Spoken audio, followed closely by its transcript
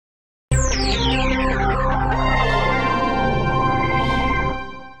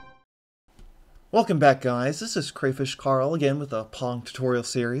Welcome back, guys. This is Crayfish Carl again with a Pong tutorial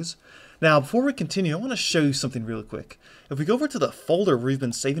series. Now, before we continue, I want to show you something really quick. If we go over to the folder where we've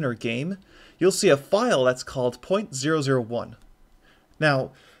been saving our game, you'll see a file that's called .001.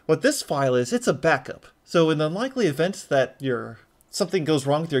 Now, what this file is, it's a backup. So in the unlikely event that something goes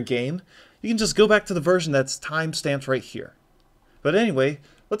wrong with your game, you can just go back to the version that's time-stamped right here. But anyway,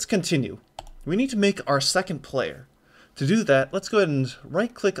 let's continue. We need to make our second player. To do that, let's go ahead and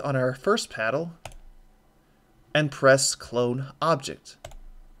right-click on our first paddle and press Clone Object.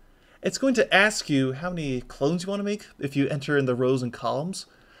 It's going to ask you how many clones you want to make if you enter in the rows and columns,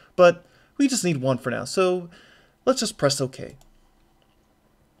 but we just need one for now, so let's just press OK.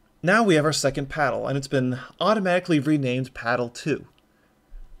 Now we have our second paddle, and it's been automatically renamed Paddle 2.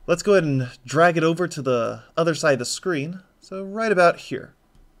 Let's go ahead and drag it over to the other side of the screen, so right about here.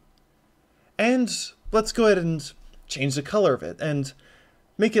 And let's go ahead and change the color of it and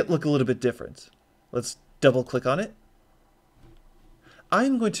make it look a little bit different. Let's double click on it.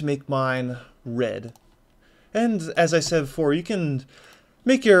 I'm going to make mine red. And as I said before, you can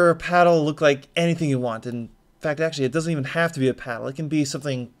make your paddle look like anything you want. In fact, actually, it doesn't even have to be a paddle. It can be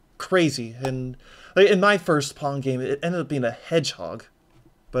something crazy. And in my first Pong game, it ended up being a hedgehog.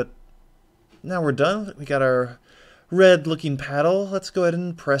 But now we're done. We got our red looking paddle. Let's go ahead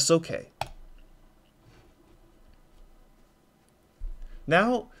and press OK.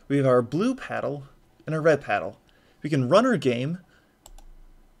 Now we have our blue paddle and our red paddle. We can run our game,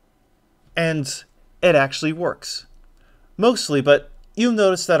 and it actually works. Mostly, but you'll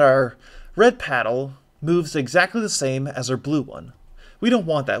notice that our red paddle moves exactly the same as our blue one. We don't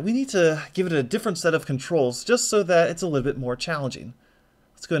want that. We need to give it a different set of controls just so that it's a little bit more challenging.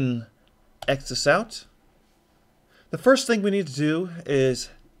 Let's go ahead and X this out. The first thing we need to do is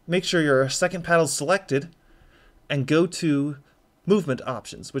make sure your second paddle is selected and go to Movement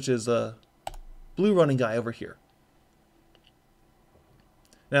Options, which is a blue running guy over here.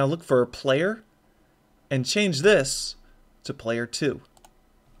 Now look for Player and change this to Player 2.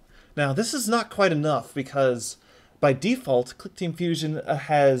 Now this is not quite enough because by default Clickteam Fusion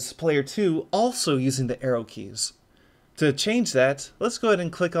has Player 2 also using the arrow keys. To change that, let's go ahead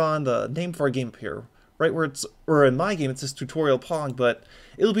and click on the name for our game up here. Right where in my game it says Tutorial Pong, but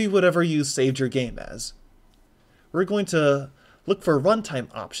it'll be whatever you saved your game as. We're going to look for runtime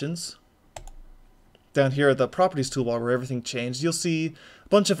options. Down here at the properties toolbar where everything changed, you'll see a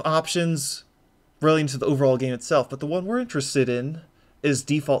bunch of options relating to the overall game itself, but the one we're interested in is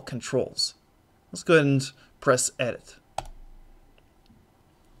default controls. Let's go ahead and press edit.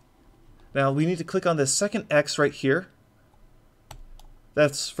 Now we need to click on this second X right here.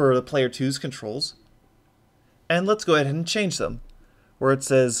 That's for the player 2's controls. And let's go ahead and change them. Where it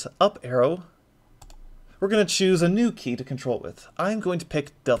says up arrow, we're going to choose a new key to control with. I'm going to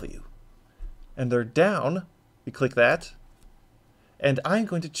pick W. And they're down, we click that, and I'm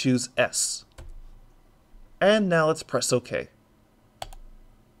going to choose S. And now let's press OK.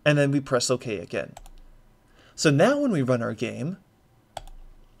 And then we press OK again. So now when we run our game,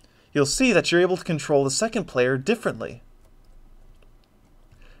 you'll see that you're able to control the second player differently.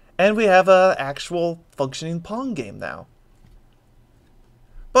 And we have an actual functioning Pong game now.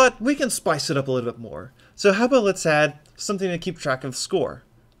 But we can spice it up a little bit more. So how about let's add something to keep track of score.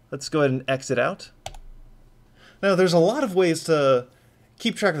 Let's go ahead and exit out. Now there's a lot of ways to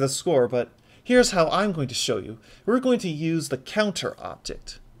keep track of the score, but here's how I'm going to show you. We're going to use the counter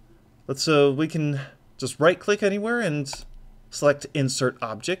object. So we can just right click anywhere and select insert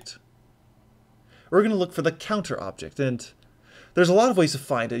object. We're going to look for the counter object, and there's a lot of ways to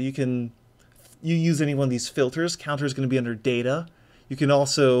find it. You use any one of these filters. Counter is going to be under data. You can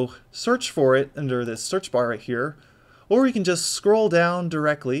also search for it under this search bar right here, or you can just scroll down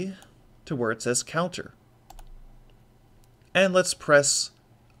directly to where it says counter. And let's press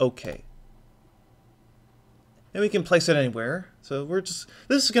OK. And we can place it anywhere. So this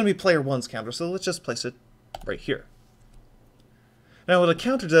is going to be player 1's counter, so let's just place it right here. Now what a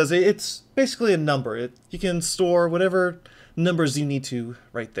counter does, it's basically a number. You can store whatever numbers you need to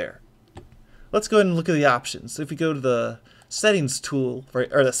right there. Let's go ahead and look at the options. If we go to the settings tool,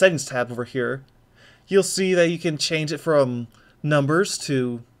 or the settings tab over here, you'll see that you can change it from numbers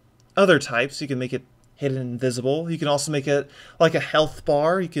to other types. You can make it hidden and invisible. You can also make it like a health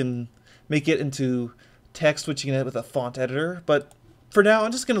bar. You can make it into text, which you can edit with a font editor. But for now,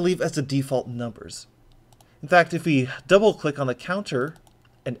 I'm just going to leave as the default numbers. In fact, if we double click on the counter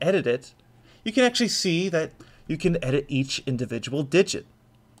and edit it, you can actually see that you can edit each individual digit.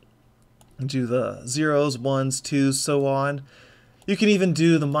 Do the zeros, ones, twos, so on. You can even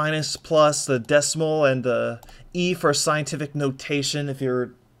do the minus, plus, the decimal, and the E for scientific notation if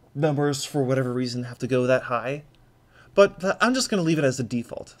you're numbers, for whatever reason, have to go that high. But I'm just going to leave it as a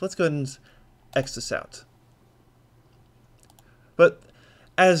default. Let's go ahead and X this out. But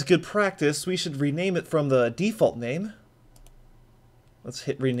as good practice, we should rename it from the default name. Let's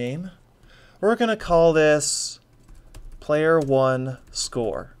hit rename. We're going to call this player1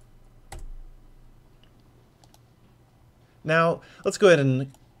 score. Now, let's go ahead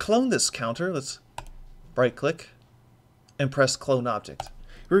and clone this counter. Let's right-click and press Clone Object.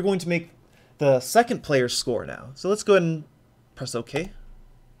 We're going to make the second player's score now. So let's go ahead and press OK.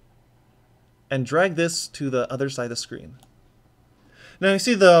 And drag this to the other side of the screen. Now you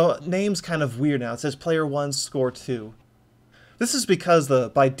see the name's kind of weird now. It says player1 score 2. This is because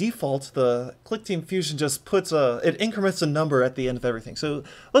by default, the Clickteam Fusion just puts it increments a number at the end of everything. So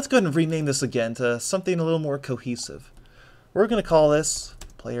let's go ahead and rename this again to something a little more cohesive. We're going to call this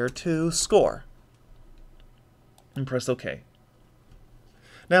player2 score. And press OK.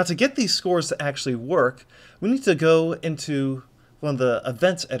 Now to get these scores to actually work, we need to go into one of the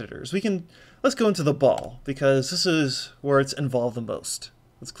events editors. Let's go into the ball, because this is where it's involved the most.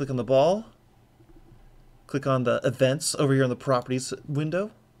 Let's click on the ball. Click on the events over here in the properties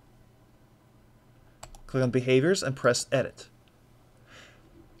window. Click on behaviors and press edit.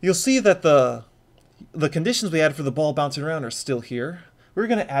 You'll see that the conditions we added for the ball bouncing around are still here. We're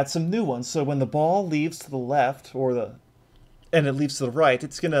going to add some new ones. So when the ball leaves to the left and it leaves to the right,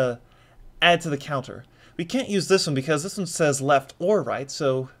 it's going to add to the counter. We can't use this one because this one says left or right,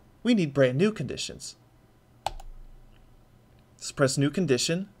 so we need brand new conditions. Let's press new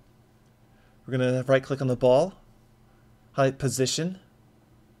condition. We're going to right click on the ball, highlight position,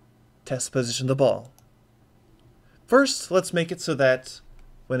 test position the ball. First, let's make it so that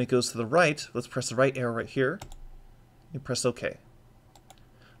when it goes to the right, let's press the right arrow right here, and press OK.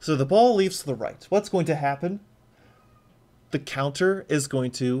 So the ball leaves to the right. What's going to happen? The counter is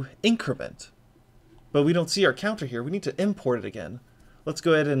going to increment. But we don't see our counter here. We need to import it again. Let's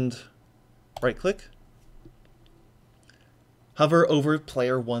go ahead and right-click. Hover over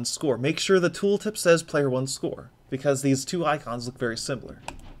player1 score. Make sure the tooltip says player1 score, because these two icons look very similar.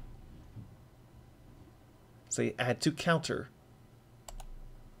 Say add to counter.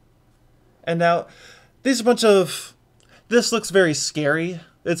 And now, this looks very scary.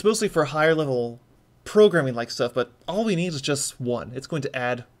 It's mostly for higher level programming like stuff, but all we need is just 1. It's going to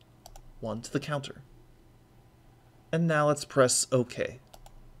add 1 to the counter. And now let's press OK.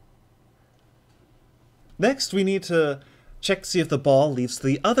 Next, we need to check to see if the ball leaves to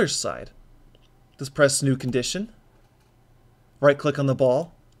the other side. Just press new condition. Right-click on the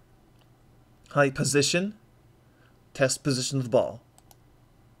ball. Highlight position. Test position of the ball.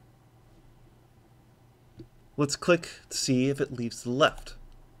 Let's click to see if it leaves to the left.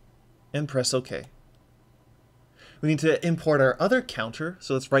 And press OK. We need to import our other counter,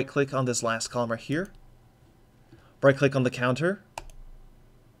 so let's right-click on this last column right here. Right-click on the counter.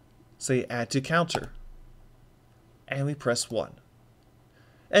 Say add to counter. And we press 1.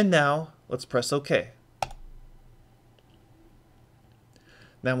 And now, let's press OK.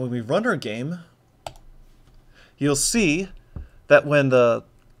 Now when we run our game, you'll see that when the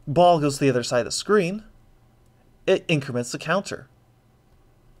ball goes to the other side of the screen, it increments the counter.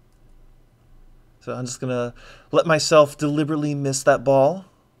 So I'm just going to let myself deliberately miss that ball.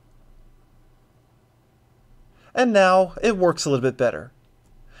 And now it works a little bit better.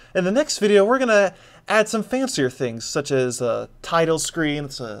 In the next video, we're going to add some fancier things, such as a title screen,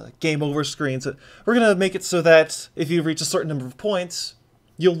 it's a game over screen. So we're going to make it so that if you reach a certain number of points,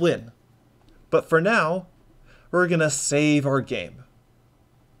 you'll win. But for now, we're going to save our game.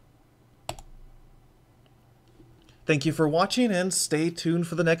 Thank you for watching, and stay tuned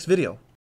for the next video.